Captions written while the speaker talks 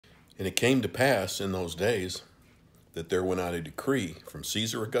And it came to pass in those days that there went out a decree from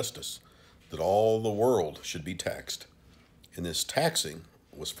Caesar Augustus that all the world should be taxed. And this taxing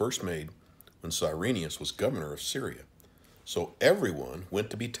was first made when Cyrenius was governor of Syria. So everyone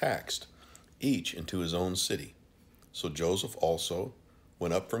went to be taxed, each into his own city. So Joseph also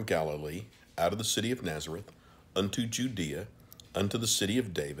went up from Galilee, out of the city of Nazareth, unto Judea, unto the city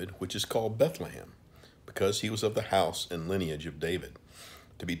of David, which is called Bethlehem, because he was of the house and lineage of David,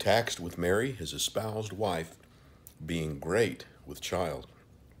 to be taxed with Mary, his espoused wife, being great with child.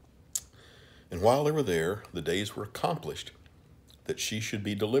 And while they were there, the days were accomplished that she should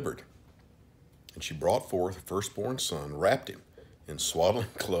be delivered. And she brought forth a firstborn son, wrapped him in swaddling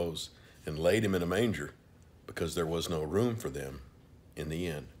clothes, and laid him in a manger, because there was no room for them in the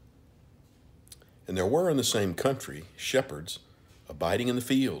inn. And there were in the same country shepherds abiding in the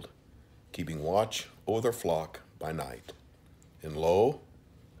field, keeping watch over their flock by night. And lo,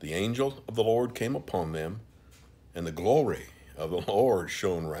 the angel of the Lord came upon them, and the glory of the Lord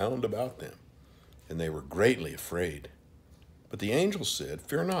shone round about them, and they were greatly afraid. But the angel said,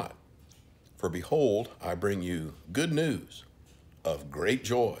 Fear not, for behold, I bring you good news of great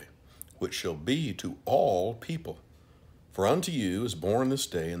joy, which shall be to all people. For unto you is born this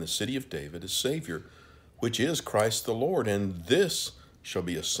day in the city of David a Savior, which is Christ the Lord. And this shall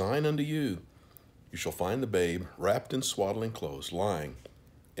be a sign unto you. You shall find the babe wrapped in swaddling clothes, lying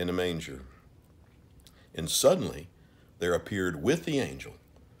in a manger. And suddenly there appeared with the angel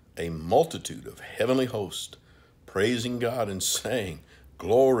a multitude of heavenly hosts, praising God and saying,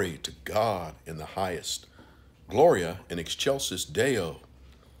 Glory to God in the highest. Gloria in excelsis Deo.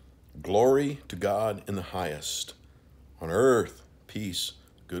 Glory to God in the highest. On earth, peace,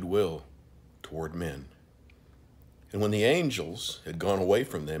 goodwill toward men. And when the angels had gone away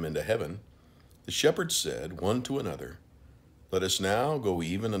from them into heaven, the shepherds said one to another, Let us now go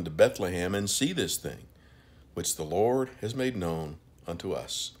even unto Bethlehem and see this thing, which the Lord has made known unto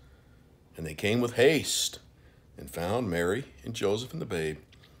us. And they came with haste, and found Mary and Joseph and the babe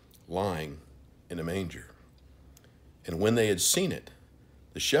lying in a manger. And when they had seen it,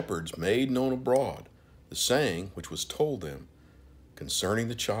 the shepherds made known abroad the saying which was told them concerning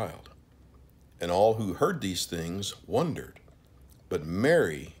the child. And all who heard these things wondered, but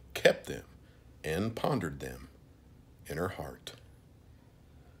Mary kept them and pondered them in her heart.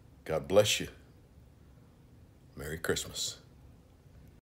 God bless you. Merry Christmas.